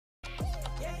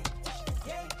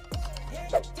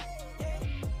Shout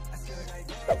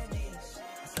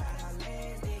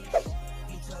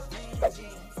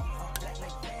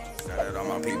out all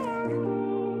my people.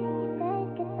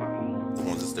 The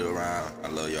ones that still around, I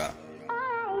love y'all.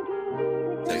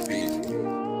 JPEEZY.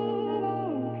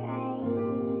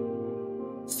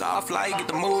 Soft light, get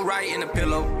the mood right in the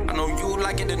pillow. I know you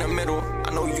like it in the middle.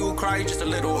 I know you cry just a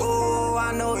little. Oh,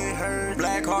 I know it hurts.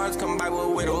 Black hearts come by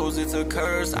with widows, it's a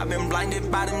curse. I've been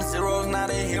blinded by them zeros, not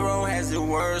a hero has it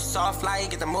worse. Soft light,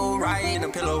 get the mood right in the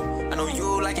pillow. I know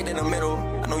you like it in the middle.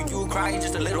 I know you cry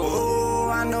just a little. Oh,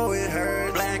 I know it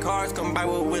hurts. Black hearts come by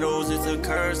with widows, it's a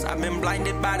curse. I've been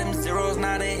blinded by them zeros,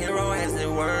 not a hero has it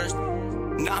worse.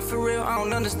 Not for real, I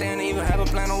don't understand, even have a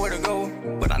plan on where to go.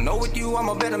 But I know with you, I'm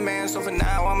a better man, so for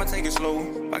now, I'ma take it slow.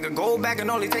 If I could go back and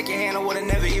only take your hand, I would've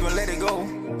never even let it go.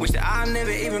 Wish that I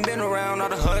never even been around all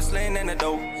the hustling and the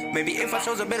dope. Maybe if I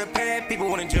chose a better path, people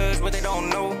wouldn't judge what they don't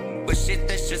know. But shit,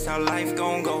 that's just how life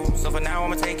gon' go. So for now,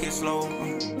 I'ma take it slow.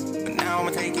 For now,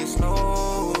 I'ma take it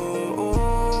slow.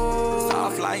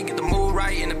 Soft light, get the mood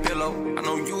right in the pillow. I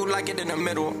know you like it in the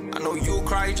middle. I know you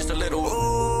cry just a little.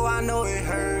 Oh, I know it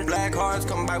hurts. Black hearts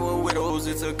come by with widows,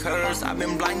 it's a curse. I've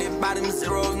been blinded by them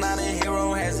zeros, not a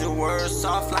hero has it worse.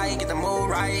 Soft light, get the mood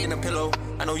right in the pillow.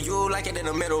 I know you like it in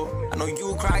the middle. I know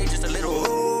you cry just a little.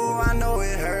 Oh, I know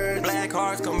it hurts. Black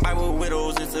hearts come by with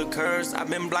widows, it's a curse. I've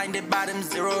been blinded by them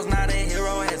zeros, not a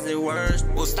hero has it worse.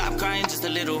 Well, stop crying just a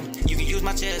little. You can use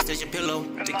my chest as your pillow.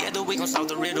 Together we gon' solve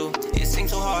the riddle. It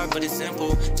seems so hard, but it's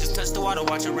simple. Just touch the water,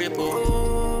 watch it ripple.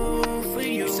 Ooh, for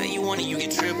you say you want it, you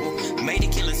get triple. Made a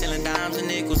killer selling dimes and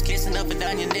nickels. Kissing up and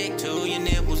down your neck to your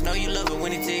nipples. Know you love it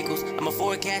when it tickles. I'm a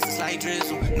forecast, it's like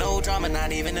drizzle. No drama,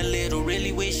 not even a little.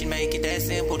 Really wish you make it that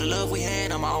simple. The love we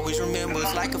had, I'ma always remember.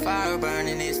 It's like a fire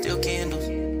burning, it still kindles.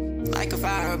 Like a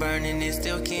fire burning, it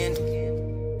still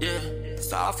kindles. Yeah.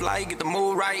 Soft light, get the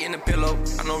mood right in the pillow.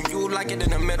 I know you like it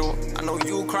in the middle. I know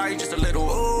you cry just a little.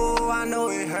 Oh, I know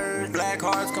it hurts. Black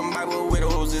hearts come by with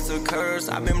widows, it's a curse.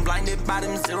 I've been blinded by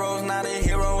them zeros, not a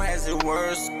hero has it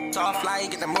worse. Soft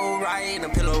light, get the mood right in the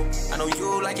pillow. I know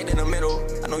you like it in the middle.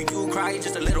 I know you cry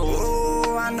just a little.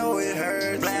 Oh, I know it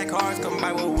hurts. Black hearts come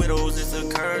by with widows, it's a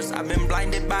curse. I've been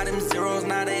blinded by them zeros,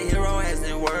 not a hero has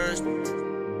it worse.